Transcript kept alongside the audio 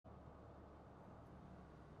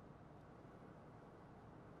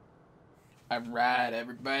Alright,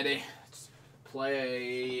 everybody. Let's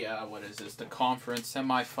play, what is this? The conference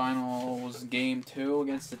semifinals game 2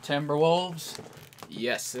 against the TimberWolves?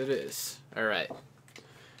 Yes, it is. Alright.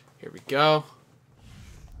 Here we go.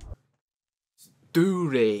 Let's do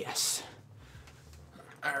this.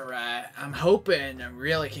 Alright. I'm hoping I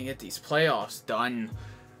really can get these playoffs done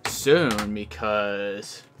soon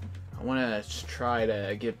because I want to try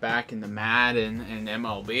to get back in the Madden and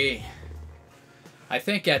MLB. I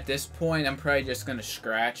think at this point I'm probably just going to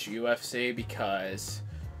scratch UFC because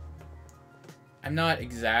I'm not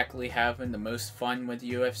exactly having the most fun with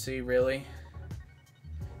UFC really.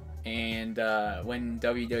 And when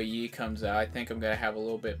WWE comes out, I think I'm going to have a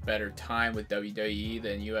little bit better time with WWE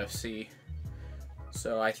than UFC.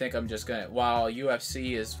 So I think I'm just going to, while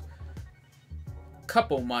UFC is a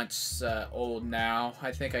couple months old now,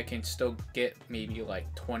 I think I can still get maybe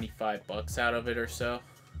like 25 bucks out of it or so.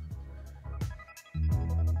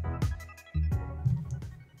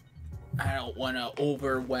 I don't want to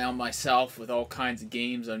overwhelm myself with all kinds of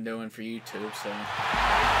games I'm doing for YouTube, so I'm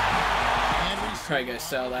probably going to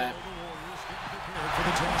sell that. For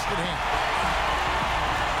the task at hand.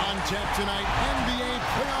 On tap tonight, NBA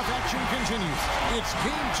playoff action continues. It's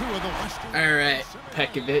game 2 of the Western. Alright,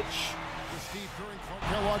 Pekovic.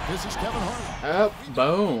 This is Kevin Hart. Oh,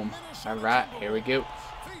 boom. Alright, here we go.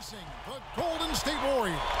 Facing the Golden State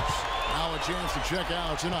Warriors. Now a chance to check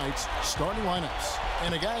out tonight's starting lineups.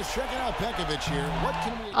 And guys, checking out Pekovic here. What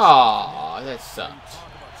can we expect? Aw, that sucks.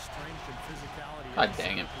 God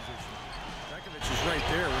dang it. Pekovic is right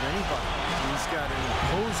there with anybody. He's got an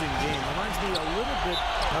imposing game. Reminds me a little bit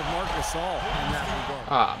of Marc Gasol in that regard.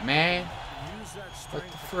 Aw, man. What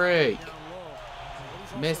the freak?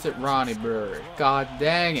 Miss it, Ronnie Bird. God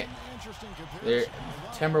dang it. The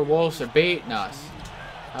Timberwolves are beating us.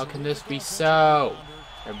 How can this be so?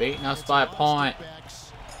 They're beating us by a point.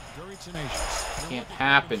 Can't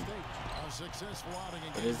happen.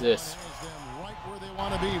 What is this? Right where they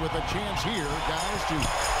want to be with a chance here, guys, to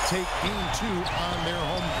take game 2 on their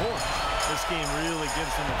home court. This game really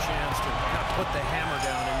gives them a chance to kind of put the hammer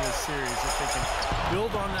down in this series if they can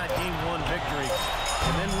build on that game 1 victory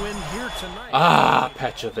and then win here tonight. Ah,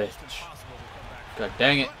 Pekovic. God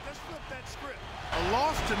dang it. A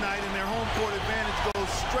loss tonight and their home court advantage goes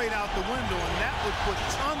straight out the window, and that would put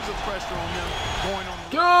tons of pressure on them going on.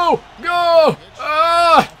 Go! Go!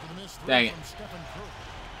 Ah! Dang it.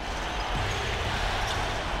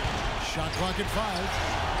 Shot clock at 5.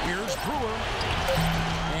 Here's Brewer.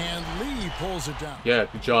 And Lee pulls it down. Yeah,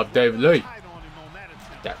 good job, David Lee.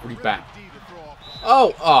 That rebound.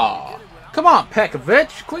 Oh, aw. Come on,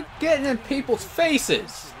 Pekovic. Quit getting in people's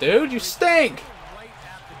faces. Dude, you stink.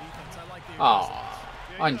 Aw.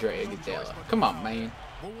 Andre Iguodala. Come on, man.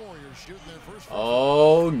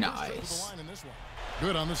 Oh, nice.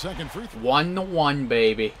 Good on the second free throw. 1-1,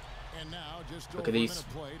 baby. Look at these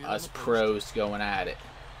us pros going at it.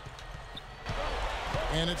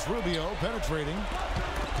 And it's Rubio penetrating.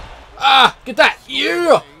 Ah, get that.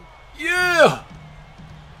 Yeah. Yeah.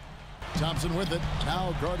 Thompson with it.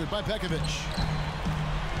 Now guarded by Pekovic.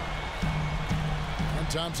 And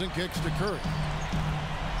Thompson kicks to Curry.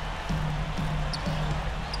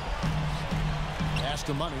 Pass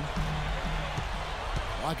to Money.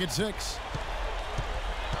 Lock at 6.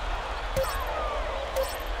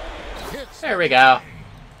 There we go.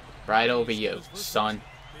 Right over you, son.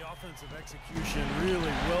 The offensive execution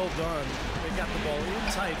really well done. They got the ball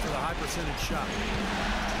in tight for the high percentage shot.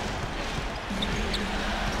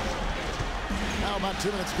 Now about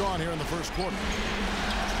 2 minutes gone here in the first quarter.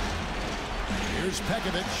 Here's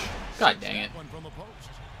Pekovic. God dang it.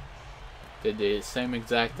 Did the same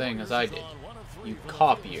exact thing as I did. You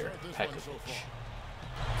copier, Pekovic.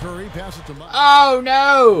 Curry passes to Money. Oh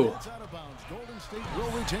no! Golden State will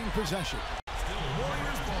retain possession.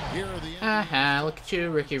 Here are the Haha, look at you,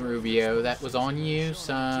 Ricky Rubio. That was on you,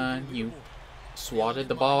 son. You swatted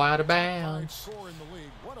the ball out of bounds.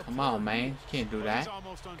 Come on, man. You can't do that.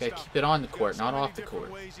 Gotta keep it on the court, not off the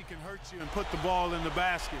court.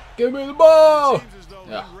 Give me the ball!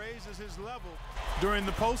 Yeah. During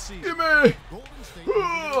the postseason. Give me!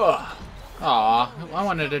 Aw, I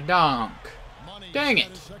wanted a dunk. Dang it.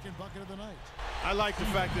 I like the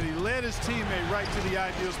fact that he led his teammate right to the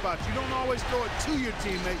ideal spot. You don't always throw it to your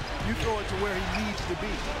teammate. You throw it to where he needs to be.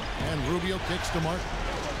 And Rubio kicks to Martin.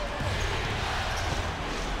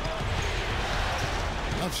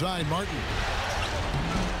 Outside Martin.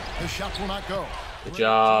 The shot will not go. Good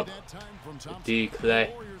job, D.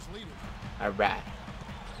 Clay. Alright.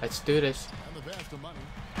 Let's do this.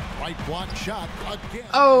 Right block shot again.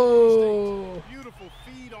 Oh! Beautiful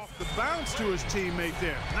feed off the bounce to his teammate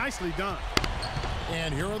there. Nicely done.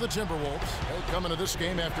 And here are the Timberwolves. They come into this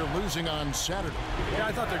game after losing on Saturday. Yeah,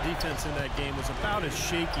 I thought their defense in that game was about as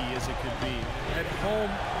shaky as it could be. At home,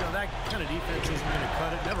 you know, that kind of defense isn't going to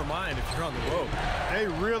cut it. Never mind if you're on the road. They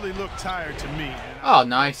really look tired to me. Oh,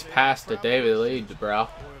 nice pass to David Leeds, bro. Or if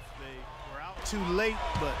they were out too late,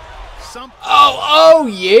 but some. Oh,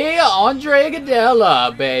 yeah, Andre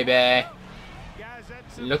Iguodala, baby.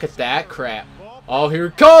 Look at that crap. Oh, here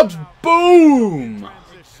it comes. Boom.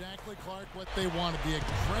 Exactly, Clark, what they wanted, the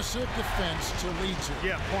aggressive defense to lead to.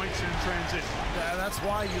 Yeah, points in transition. Yeah, that's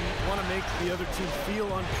why you want to make the other team feel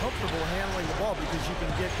uncomfortable handling the ball, because you can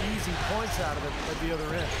get easy points out of it at the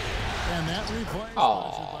other end. And that replay.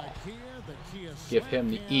 Oh, give him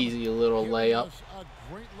the easy little layup. A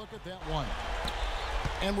great look at that one.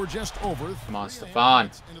 And we're just over. Come on,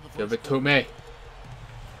 Stefan. Give it to me.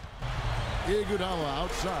 Iguodala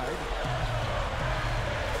outside.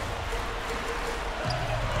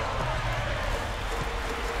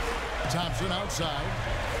 Thompson outside.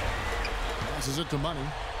 Passes it to Money.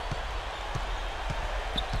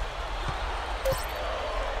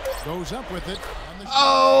 Goes up with it.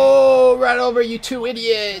 Oh, right over you two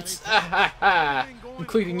idiots.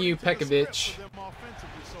 Including you, Pekovic.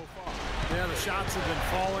 Yeah, the shots have been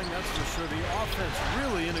falling, that's for sure. The offense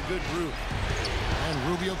really in a good groove. And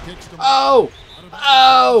Rubio kicks them. Oh!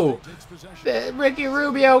 Oh! Ricky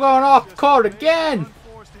Rubio going off the court again.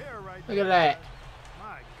 Look at that.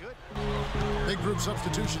 Big group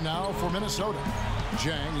substitution now for Minnesota.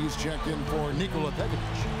 Jang, he's checked in for Nikola Pekovic.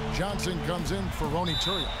 Johnson comes in for Ronny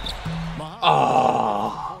Turian.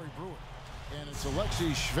 Oh! And it's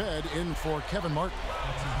Alexei Shved in for Kevin Martin.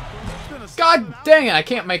 God dang it, I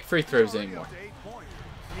can't make free throws anymore.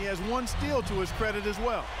 He has one steal to his credit as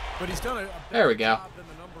well. But he's done There we go.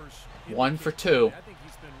 1 for 2.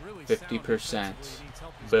 50%.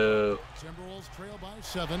 Boo. Timberwolves trail by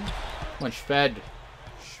 7. When Shved.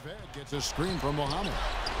 Shved gets a screen from Mohammed.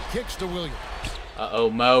 Kicks to Williams. Uh-oh,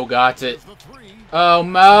 Mo got it. Oh,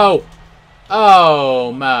 Mo.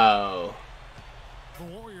 Oh, Mo. The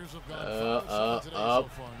Warriors have got Up.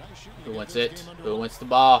 Who wants it? Who wants the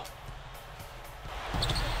ball?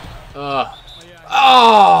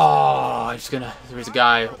 Oh, there's a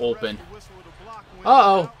guy open.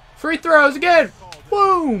 Uh-oh. Free throws again.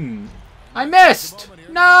 Boom. I missed.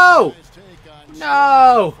 No.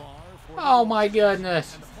 No. Oh, my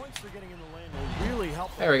goodness.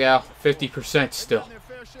 There we go. 50% still.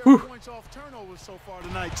 Whew.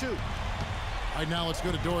 Right now, let's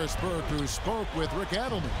go to Doris Burke, who spoke with Rick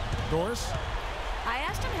Adelman. Doris? I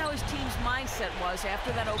asked him how his team's mindset was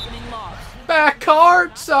after that opening loss. Back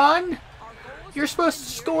hard, son. You're supposed to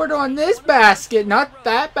score it on this basket, not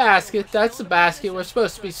that basket. That's the basket we're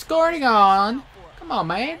supposed to be scoring on. Come on,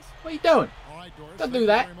 man. What are you doing? Don't do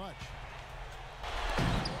that.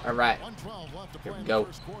 All right. Here we go.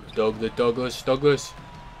 Douglas.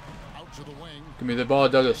 Give me the ball,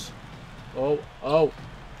 Douglas. Oh.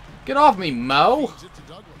 Get off me, Mo.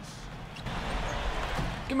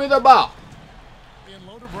 Give me the ball.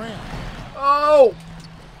 Oh,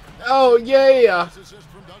 yeah.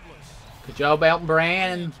 Good job out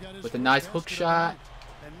Brand with a nice hook shot.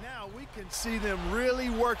 And now we can see them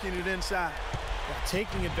really working it inside.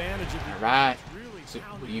 Taking advantage of it. All right. So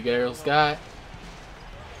what you girls got?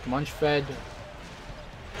 Come on, Shved.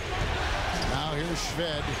 Now here's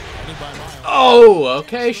Shved. Oh,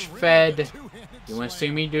 okay, Shved. You want to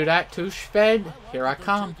see me do that too, Shved? Here I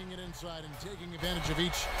come. Taking advantage of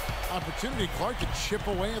each opportunity, Clark to chip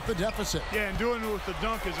away at the deficit. Yeah, and doing it with the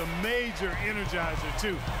dunk is a major energizer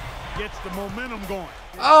too. Gets the momentum going.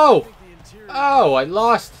 Oh, I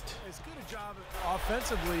lost it. As good a job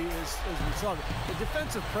offensively as we saw. The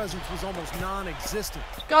defensive presence was almost non-existent.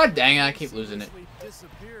 God dang it, I keep losing it.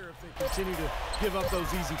 Disappear if they continue to give up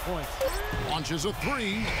those easy points. Launches a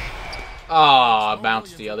 3. Oh,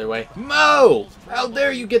 bounced the other way. Mo! How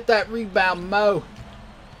dare you get that rebound, Mo?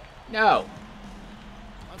 No.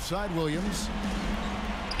 Outside Williams.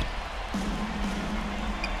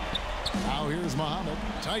 Now here's Muhammad.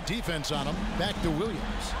 Tight defense on him. Back to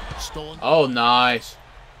Williams. Stolen. Oh, nice.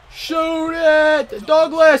 Shoot it!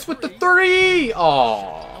 Douglas with the 3!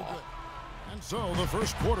 Oh. And so the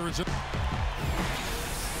first quarter is in.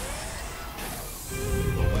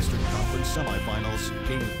 The Western Conference semifinals,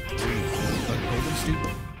 Game 3, the Golden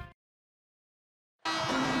State.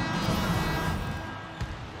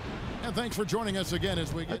 And thanks for joining us again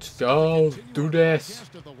as we get Let's go. Do this.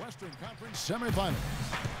 of the Western Conference semifinals.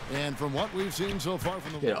 And from what we've seen so far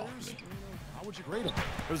from the Get Warriors, off me. how would you grade them?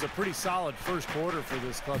 It was a pretty solid first quarter for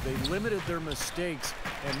this club. They limited their mistakes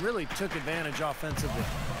and really took advantage offensively.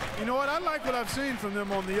 You know what? I like what I've seen from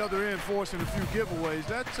them on the other end, forcing a few giveaways.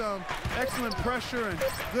 That's excellent pressure and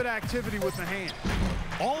good activity with the hand.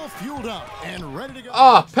 All fueled up and ready to go.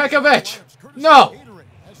 Oh, Pekovic! No!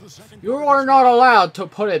 You are not allowed to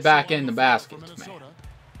put it back in the basket, man.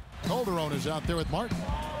 Calderon is out there with Martin.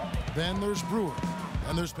 Then there's Brewer.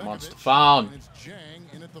 And there's Pekovic. Wants to foul. And it's Jang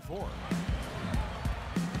in at the 4.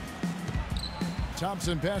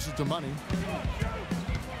 Thompson passes to Money.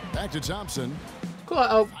 Back to Thompson. Cool.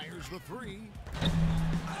 Oh. Fires the 3.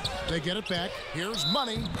 They get it back. Here's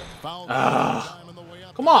Money. Foul.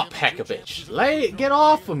 Come on, Pekovic. Get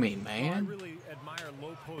off of me, man. I really admire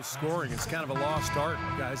low post scoring. It's kind of a lost art,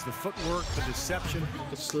 guys. The footwork, the deception.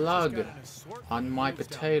 The slug on my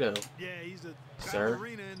potato, Yeah, he's a sir.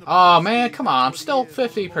 ballerina in the Oh, box. man, come on. I'm still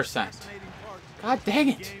 50%. God dang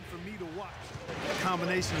it. Game for me to watch. A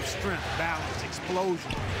combination of strength, balance,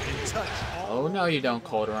 explosion, and touch. Oh, no, you don't,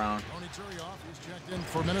 Calderon. Tony Turioff is checked in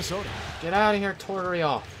for Minnesota. Get out of here,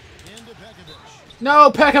 Tortorella. Into Pekovic.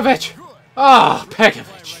 No, Pekovic! Oh, Pekovic.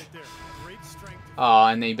 Right there. Great strength. Oh,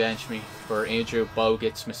 and they benched me for Andrew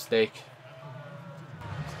Bogut's mistake.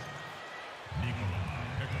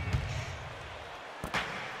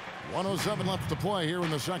 .107 left to play here in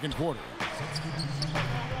the second quarter.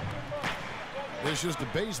 This is the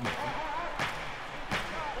basement.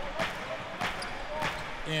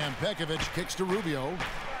 And Pekovic kicks to Rubio.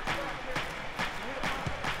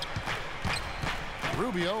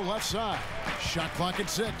 Rubio left side. Shot clock at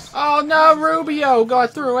 6. Oh, no, Rubio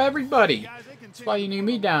got through everybody. That's why you need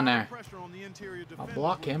me down there. I'll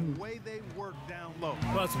block him.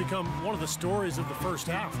 Well, it's become one of the stories of the first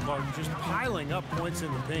half, Clark, just piling up points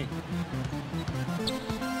in the paint.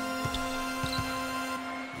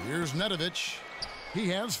 Here's Nedovic. He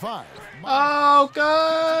has 5. Oh,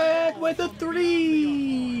 good with a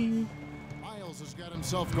 3. Miles has got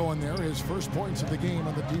himself going there. His first points of the game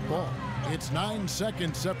on the deep ball. It's 9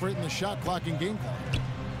 seconds separating the shot clock and game clock.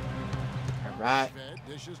 All right.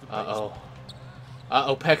 Uh-oh.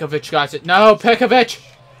 Uh-oh, Pekovic got it. No, Pekovic!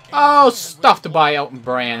 Oh, stuffed by Elton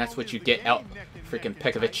Brand. That's what you get, freaking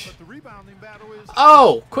Pekovic.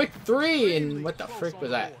 Oh, quick 3, and what the frick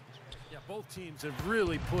was that? Yeah, both teams have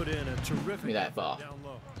really put in a terrific Give me that ball. down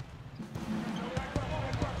low.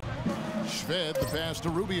 Schved the pass to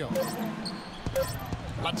Rubio.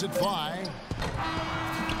 Lets it fly.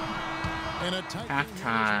 And a tight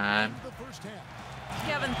Halftime. the first half.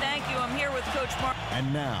 Kevin, thank you. I'm here with Coach Mark.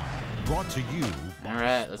 And now, brought to you All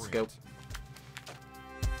right, let's go.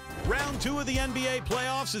 Round 2 of the NBA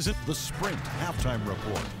playoffs is the Sprint Halftime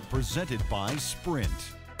Report, presented by Sprint.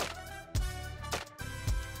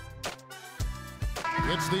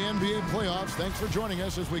 It's the NBA playoffs. Thanks for joining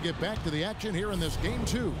us as we get back to the action here in this game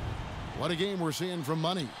 2. What a game we're seeing from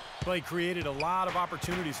Money. Well, he created a lot of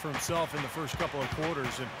opportunities for himself in the first couple of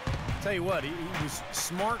quarters. And tell you what, he was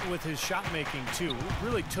smart with his shot making, too. He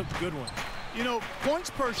really took good ones. You know, points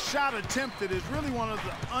per shot attempted is really one of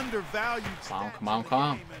the undervalued stats. Come on, in the come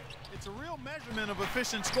on. game, and it's a real measurement of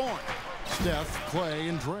efficient scoring. Steph, Clay,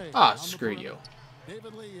 and Dre. Ah, on the screw perimeter. you.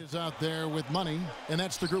 David Lee is out there with Money, and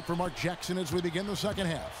that's the group for Mark Jackson as we begin the second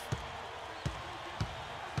half.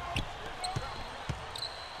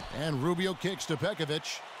 And Rubio kicks to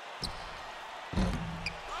Pekovic.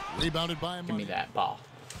 Rebounded by Money. Give me that ball.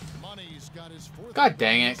 Money's got his 4th. God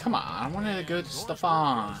dang it. Come on. I wanted a good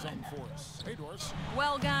Stefan. Hey, Doris.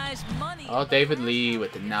 Well, guys, Money. Oh, David Lee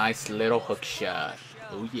with a nice little hook shot.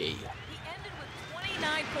 Oh, yeah. He ended with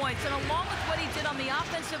 29 points, and along with what he did on the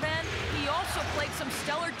offensive end, he also played some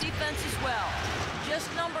stellar defense as well.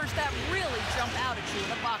 Just numbers that really jump out at you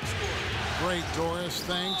in a box score. Great, Doris.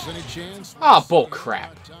 Thanks. Any chance? Oh, bull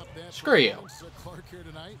crap. Screw you. Clark here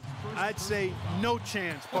tonight. I'd say no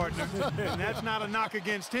chance, partner. And that's not a knock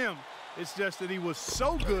against him. It's just that he was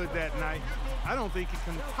so good that night, I don't think he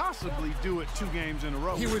can possibly do it 2 games in a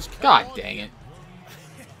row. He was. God dang it.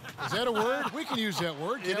 Is that a word? We can use that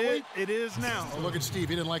word, can't we? It is now. Oh, look at Steve.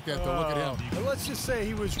 He didn't like that, though. Look at him. But let's just say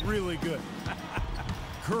he was really good.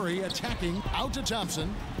 Curry attacking out to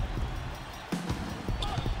Thompson.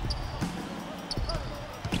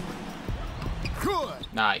 Good.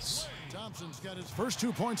 Nice. Thompson's got his first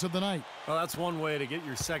 2 points of the night. Well, that's one way to get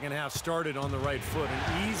your second half started on the right foot.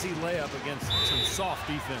 An easy layup against some soft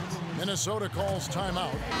defense. Minnesota calls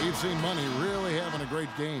timeout. We've seen Money really having a great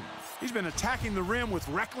game. He's been attacking the rim with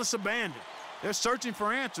reckless abandon. They're searching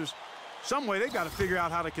for answers. Some way they got to figure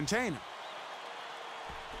out how to contain him.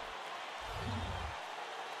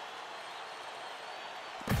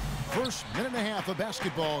 First minute and a half of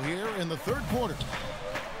basketball here in the third quarter.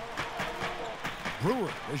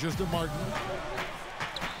 Brewer dishes to Martin.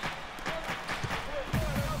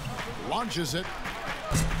 Launches it.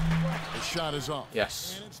 The shot is off.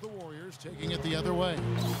 Yes. And it's the Warriors taking it the other way.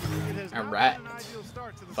 All right.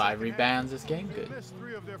 5 rebounds this game. Good.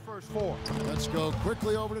 Let's go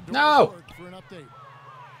quickly over to No! for an update.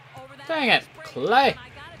 Dang it, Clay.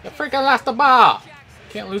 You freaking lost the ball.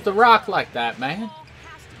 Can't lose the rock like that, man. Has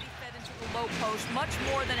to be fed into the low post much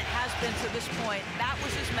more than it has been to this point. That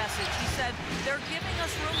was his message. He said, they're giving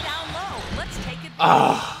us room down low. Let's take it. The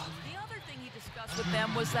other thing he discussed with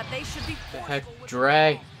them was that they should be Heck,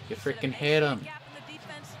 Dre, you freaking hit him.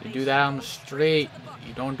 You do that on the street.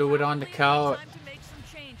 You don't do it on the court. Time to make some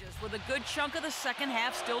changes with a good chunk of the second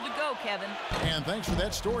half still to go, Kevin. And thanks for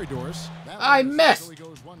that story, Doris. I missed.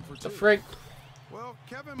 The freak. Well,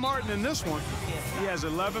 Kevin Martin in this one, he has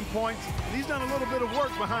 11 points, and he's done a little bit of work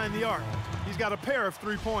behind the arc. He's got a pair of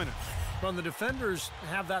three-pointers. Well, the defenders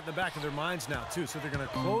have that in the back of their minds now, too, so they're going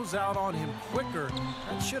to close out on him quicker.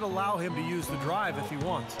 That should allow him to use the drive if he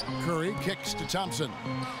wants. Curry kicks to Thompson.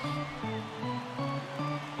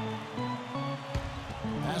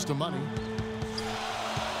 Pass to Money.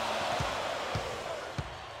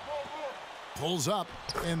 Pulls up,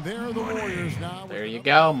 and there are the Warriors now. There you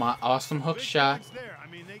go, my awesome hook shot. I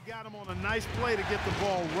mean, they got him on a nice play to get the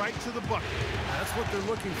ball right to the bucket. That's what they're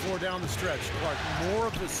looking for down the stretch, Clark. More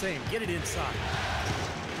of the same. Get it inside.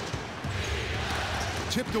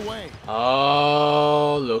 Tipped away.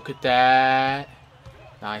 Oh, look at that.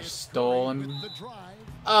 Nice stolen. With the drive.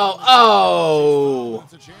 Oh.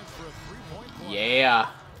 It's a chance for a three-point play. Yeah.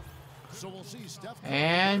 So we'll see Steph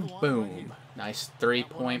And Curry boom. Nice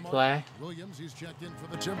 3-point play. Williams, he's checked in for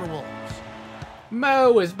the TimberWolves.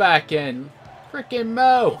 Mo is back in. Freaking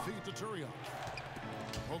Mo. Feed to Turion.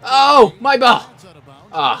 Oh, my ball. That's out of bounds.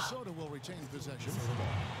 Ah. Minnesota will retain possession.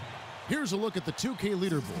 Here's a look at the 2K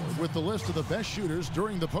leaderboard with the list of the best shooters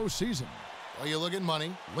during the postseason. Well, you look at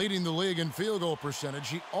Money, leading the league in field goal percentage.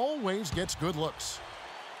 He always gets good looks.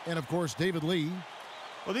 And, of course, David Lee.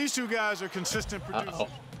 Well, these two guys are consistent producers.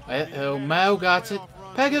 Uh-oh, Mo got it.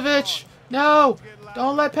 Pekovic, no!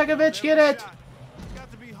 Don't let Pekovic get it.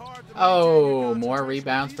 Oh, more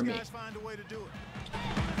rebounds for me.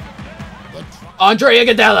 Andre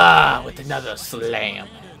Iguodala with another slam.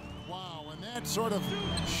 Wow, and that sort of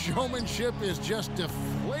showmanship is just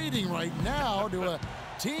deflating right now to a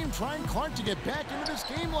team trying, Clark, to get back into this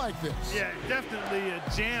game like this. Yeah, definitely a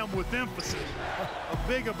jam with emphasis. A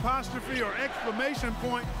big apostrophe or exclamation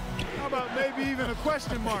point. How about maybe even a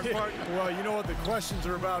question mark, partner? Well, you know what the questions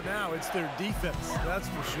are about now? It's their defense, that's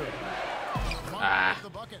for sure. The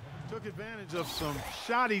bucket. Took advantage of some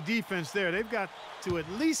shoddy defense there. They've got to at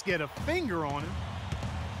least get a finger on him.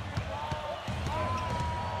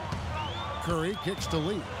 Curry kicks to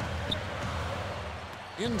Lee.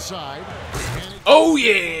 Inside. Oh,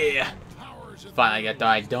 yeah! Finally got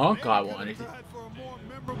that dunk I wanted. For a more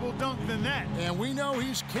memorable dunk than that. And we know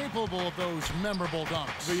he's capable of those memorable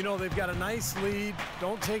dunks. So, you know, they've got a nice lead.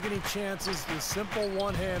 Don't take any chances. The simple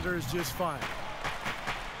one-hander is just fine.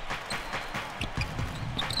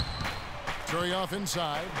 Curry off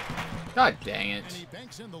inside. God dang And it. he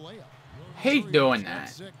banks in the layup. Hate doing that.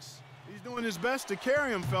 He's doing his best to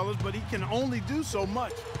carry him, fellas, but he can only do so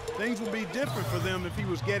much. Things would be different for them if he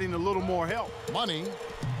was getting a little more help. Money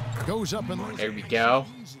goes up and There we go.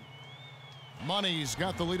 Money's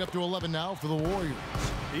got the lead up to 11 now for the Warriors.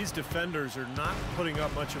 These defenders are not putting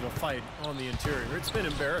up much of a fight on the interior. It's been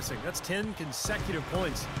embarrassing. That's 10 consecutive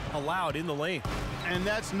points allowed in the lane. And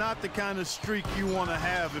that's not the kind of streak you want to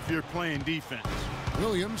have if you're playing defense.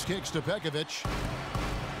 Williams kicks to Pekovic.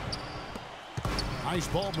 Nice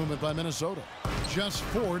ball movement by Minnesota. Just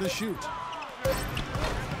 4 to shoot.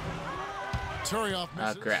 Turioff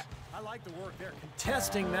misses. Oh, crap. I like the work there,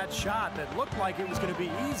 contesting that shot that looked like it was going to be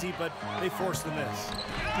easy, but they forced the miss.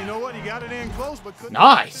 You know what? He got it in close, but couldn't.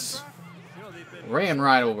 Nice. You know, they've been Ran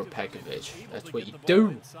right over Pekovic. That's what you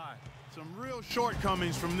do. Some real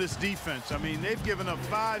shortcomings from this defense. I mean, they've given up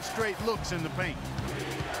 5 straight looks in the paint.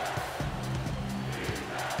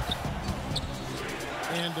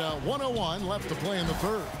 And 101 left to play in the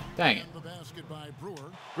third. Dang it. The basket by Brewer.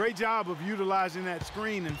 Great job of utilizing that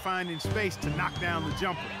screen and finding space to knock down the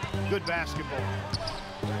jumper. Good basketball.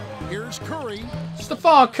 Here's Curry.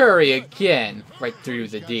 Stephon Curry again, right through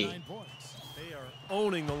the D. 9 points. They are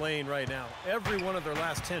owning the lane right now. Every one of their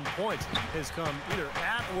last 10 points has come either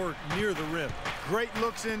at or near the rim. Great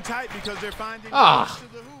looks in tight because they're finding Ah.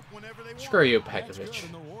 to the hoop whenever they want. Screw you, That's good, Pekovic.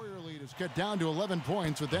 and the Warrior lead is cut down to 11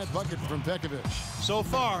 points with that bucket from Pekovic. So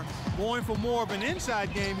far, going for more of an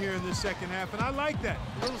inside game here in the second half, and I like that.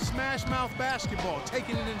 A little smash mouth basketball,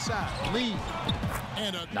 taking it inside. Lee.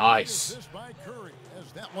 And a Nice. assist by Curry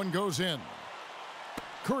as that one goes in.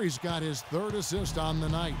 Curry's got his 3rd assist on the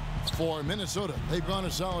night. For Minnesota, they've gone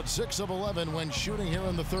a solid 6 of 11 when shooting here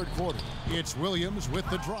in the 3rd quarter. It's Williams with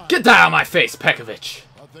the drive. Get that out of my face, Pekovic.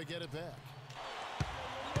 But they get it back.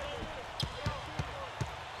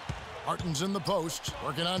 Martin's in the post,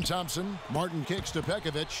 working on Thompson. Martin kicks to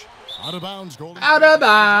Pekovic. Out of bounds, Golden. Out of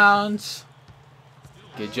bounds.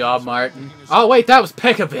 Good job, Martin. Oh, wait, that was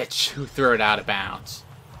Pekovic who threw it out of bounds.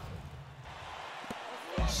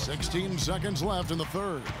 16 seconds left in the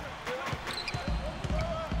 3rd.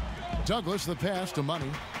 Douglas, the pass to Money.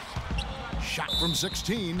 Shot from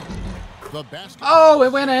 16. The basket. Oh,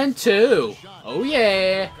 it went in too. Oh,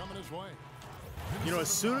 yeah. You know, as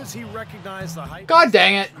soon as he recognized the height. God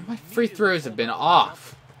dang it. My free throws have been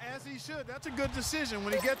off. As he should. That's a good decision.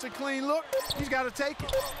 When he gets a clean look, he's got to take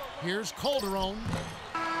it. Here's Calderon.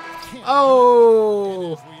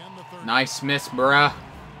 Oh. Nice miss, bruh.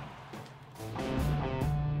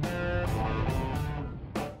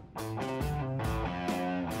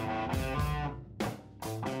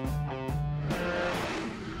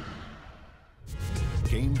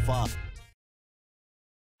 Game 5.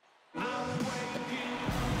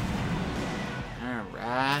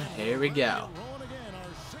 Alright, here we go.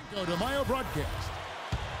 Cinco de Mayo broadcast.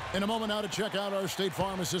 In a moment now to check out our State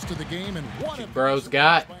Farm assist to the game and what Bro's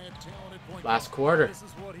got last quarter. This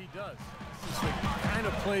is what he does. This is the kind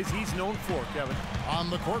of plays he's known for, Kevin. On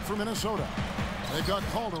the court for Minnesota. They've got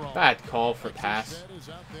Calderon. Bad call for pass. Is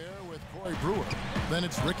out there with Corey Brewer. Then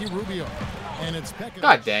it's Ricky Rubio. And it's Pekovic.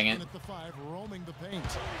 God dang it. At the 5, roaming the paint.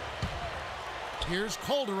 Here's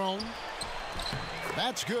Calderon.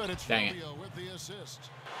 That's good. It's Dang Rubio with the assist.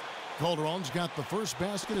 Calderon's got the first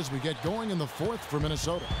basket as we get going in the 4th for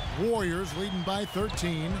Minnesota. Warriors leading by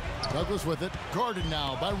 13. Douglas with it. Guarded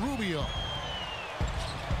now by Rubio.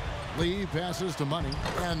 Lee passes to Money.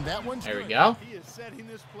 And that one's There we good. go. He is setting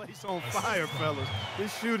this place on fire, fellas.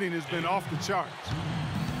 His shooting has been off the charts.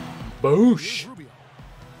 Boosh. Here's Rubio.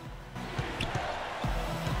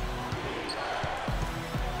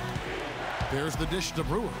 There's the dish to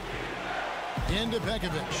Brewer. Into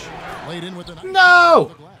Pekovic. Laid in with the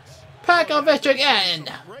No! Pekovic again.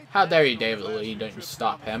 How dare you, David Lee? You didn't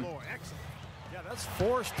stop him. Yeah, that's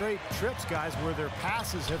 4 straight trips, guys, where their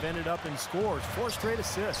passes have ended up in scores. 4 straight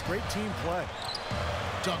assists. Great team play.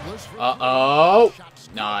 Douglas. Uh-oh.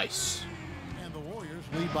 Nice. And the Warriors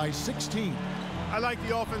lead by 16. I like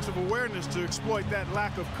the offensive awareness to exploit that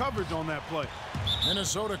lack of coverage on that play.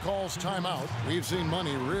 Minnesota calls timeout. We've seen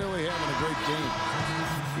Money really having a great game.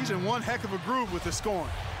 He's in one heck of a groove with the scoring.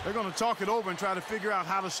 They're going to talk it over and try to figure out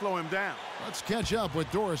how to slow him down. Let's catch up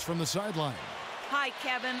with Doris from the sideline. Hi,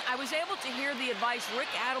 Kevin. I was able to hear the advice Rick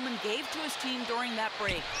Adelman gave to his team during that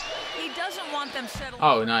break. He doesn't want them settling.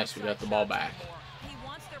 Oh, nice. We got the ball back. He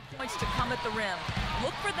wants their points to come at the rim.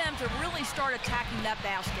 Look for them to really start attacking that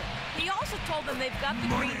basket. He also told them they've got the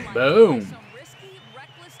green light. Boom. Some risky,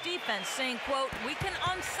 reckless defense, saying, quote, "We can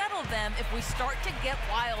unsettle them if we start to get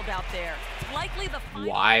wild out there." Likely the final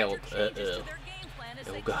Wild. changes to their game plan as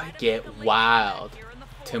They're they gonna try to get take the lead wild. here in the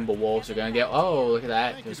fourth. Timberwolves are gonna get. Oh, look at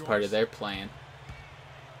that. It was part of their plan.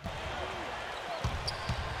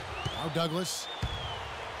 Now Douglas.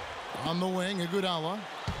 On the wing, Iguodala.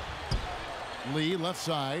 Lee, left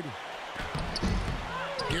side.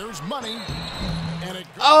 Here's Money. And it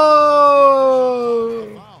goes. Oh!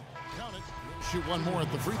 Wow. Count it. Shoot one more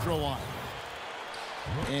at the free throw line.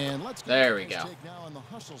 And let's There we go. take now on the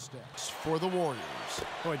hustle stats for the Warriors.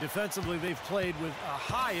 Boy, defensively, they've played with a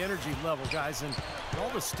high energy level, guys, and all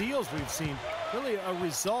the steals we've seen, really a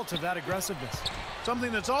result of that aggressiveness.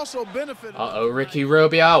 Something that's also benefited. Uh-oh, Ricky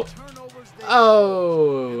Rubio.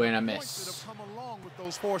 Oh, and a miss. Come along with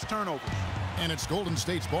those forced turnovers. And it's Golden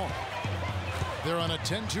State's ball. They're on a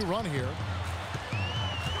 10-2 run here.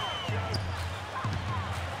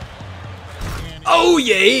 And Oh,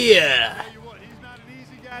 yeah! Tell you what, he's not an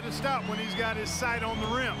easy guy to stop when he's got his sight on the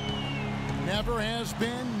rim. never has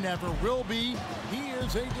been, never will be. He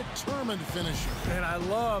is a determined finisher. And I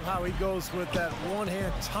love how he goes with that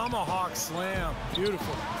one-hand tomahawk slam.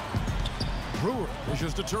 Beautiful. Brewer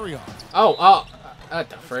pushes to Turion. Oh, what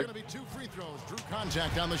the frick? Going to be 2 free throws. Drew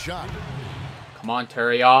contact on the shot. Come on,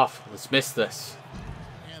 Terry off. Let's miss this.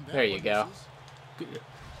 And that There you one go. misses. Good.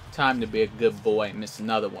 Time to be a good boy and miss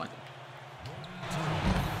another one.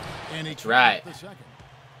 And he That's right. the second.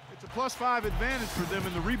 It's a +5 advantage for them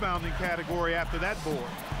in the rebounding category after that board.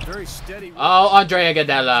 Very steady. Oh, Andre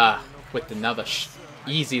Iguodala with another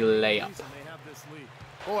easy layup. And they have this lead.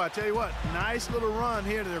 Oh, I tell you what, nice little run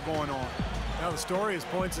here they're going on. Now the story is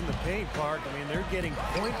points in the paint, Park. I mean, they're getting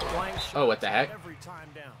point-blank shots Oh, what the heck? every time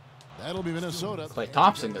down. That'll be Minnesota. Clay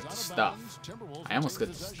Thompson got the stuff. I almost got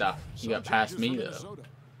the stuff. He got past me, though.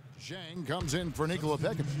 Zhang comes in for Nikola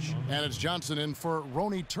Pekovic, and it's Johnson in for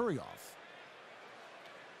Roni Turioff.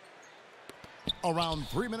 Around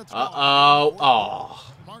 3 minutes.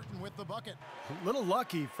 Oh. Martin with the bucket. A little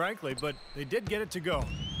lucky, frankly, but they did get it to go.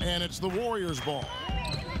 And it's the Warriors' ball.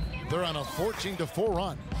 They're on a 14-4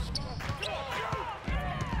 run.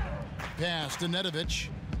 Pass to Nedovic.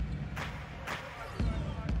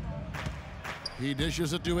 He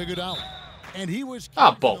dishes it to Iguodala. And he was...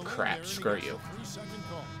 Oh, bull crap. Screw you.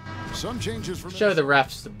 Some changes for Show the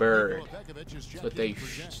refs the bird. That's what they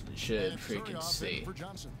should freaking see.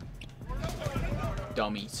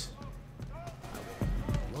 Dummies.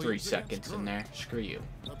 3 seconds in there. Screw you.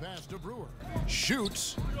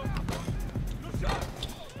 Shoots.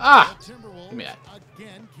 Ah! Give me that.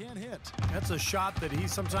 Again, can't hit. That's a shot that he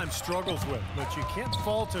sometimes struggles with, but you can't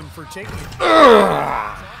fault him for taking it.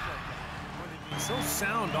 So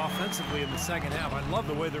sound offensively in the second half. I love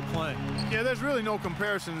the way they're playing. Yeah, there's really no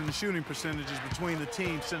comparison in the shooting percentages between the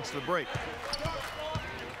teams since the break.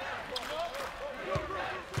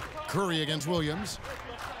 Curry against Williams.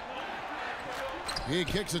 He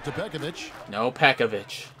kicks it to Pekovic. No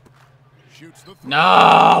Pekovic. Shoots the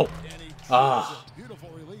No! Ah. Beautiful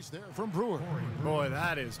release there from Brewer. Boy,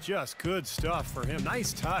 that is just good stuff for him.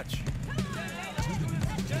 Nice touch.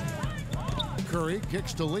 Curry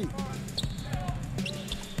kicks to Lee.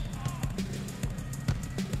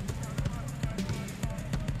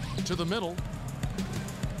 To the middle.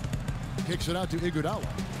 Kicks it out to Iguodala.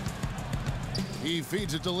 He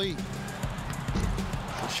feeds it to Lee.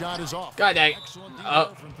 The shot is off. God dang.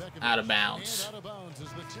 Oh, From Pekovic. out of bounds. And out of bounds as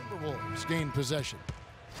the Timberwolves gain possession.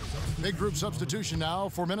 Big group substitution now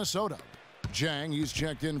for Minnesota. Zhang, he's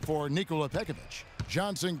checked in for Nikola Pekovic.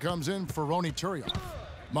 Johnson comes in for Roni Turioff.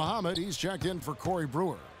 Muhammad, he's checked in for Corey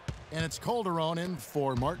Brewer. And it's Calderon in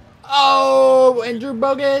for Martin. Oh, Andrew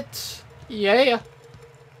Bogut. Yeah.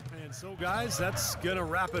 And so, guys, that's going to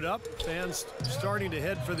wrap it up. Fans starting to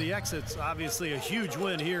head for the exits. Obviously, a huge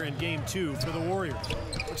win here in Game 2 for the Warriors.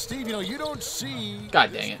 But, Steve, you know, you don't see...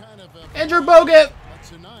 God dang it. Andrew Bogut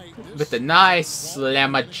Tonight, with the nice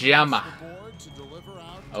slamma jamma.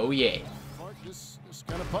 Oh, yeah. This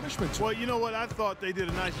kind of punishment. Well, you know what? I thought they did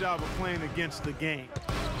a nice job of playing against the game.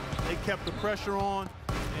 They kept the pressure on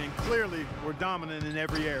and clearly were dominant in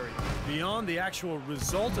every area. Beyond the actual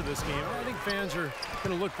result of this game, I think fans are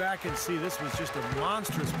going to look back and see this was just a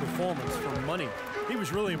monstrous performance from Money. He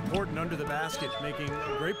was really important under the basket, making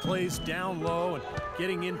great plays down low and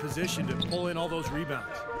getting in position to pull in all those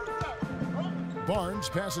rebounds. Barnes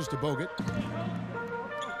passes to Bogut.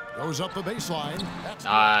 Goes up the baseline.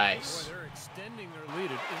 Nice. Boy, they're extending their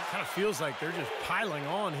lead. It kind of feels like they're just piling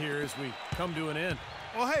on here as we come to an end.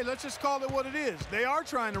 Well, hey, let's just call it what it is. They are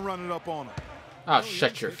trying to run it up on them. Oh,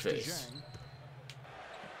 shut your face.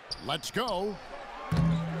 Let's go.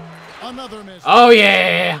 Another miss. Oh,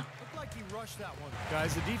 yeah. Looked like he rushed that one.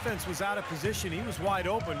 Guys, the defense was out of position. He was wide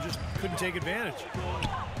open, just couldn't take advantage.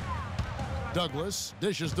 Douglas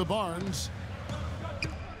dishes to Barnes.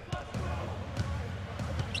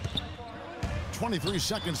 23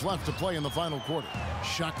 seconds left to play in the final quarter.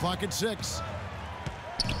 Shot clock at 6.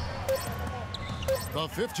 The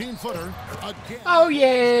 15-footer again. Oh,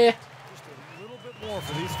 yeah. Just a little bit more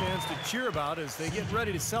for these fans to cheer about as they get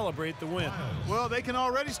ready to celebrate the win. Well, they can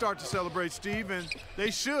already start to celebrate, Steve, and they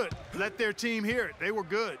should let their team hear it. They were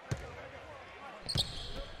good.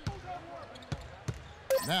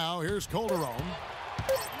 Now here's Calderon.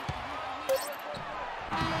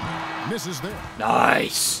 Misses there.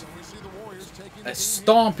 Nice. A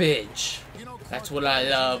stompage. That's what I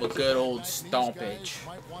love, a good old stompage.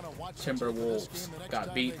 Timberwolves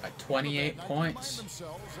got beat by 28 points.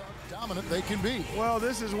 Dominant they can be. Well,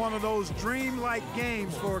 this is one of those dream-like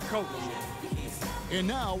games for a coach. And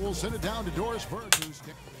now we'll send it down to Doris Burke.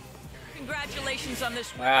 Congratulations on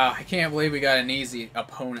this. Wow, I can't believe we got an easy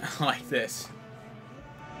opponent like this.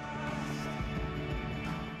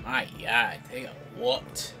 My God, they got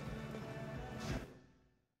whooped.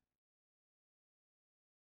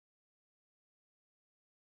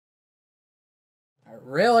 I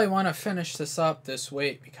really want to finish this up this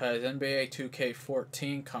week because NBA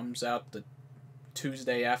 2K14 comes out the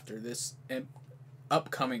Tuesday after this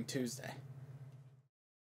upcoming Tuesday.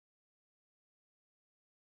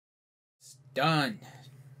 It's done.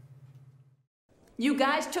 You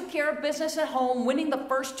guys took care of business at home, winning the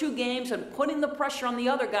first 2 games and putting the pressure on the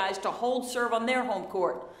other guys to hold serve on their home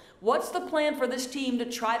court. What's the plan for this team to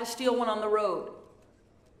try to steal one on the road?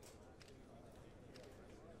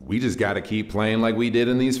 We just got to keep playing like we did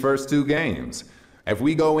in these first 2 games. If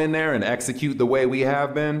we go in there and execute the way we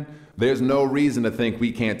have been, There's no reason to think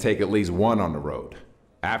we can't take at least one on the road.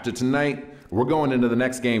 After tonight, we're going into the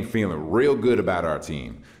next game feeling real good about our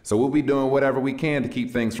team. So we'll be doing whatever we can to keep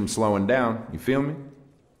things from slowing down. You feel me?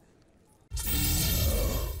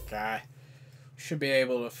 Okay. Should be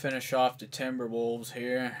able to finish off the TimberWolves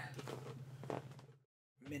here.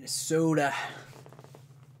 Minnesota.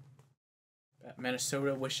 Bet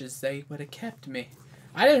Minnesota wishes they would have kept me.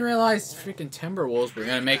 I didn't realize freaking TimberWolves were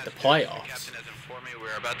going to make the playoffs. Captain has informed me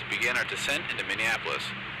we're about to begin our descent into Minneapolis.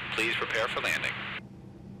 Please prepare for landing.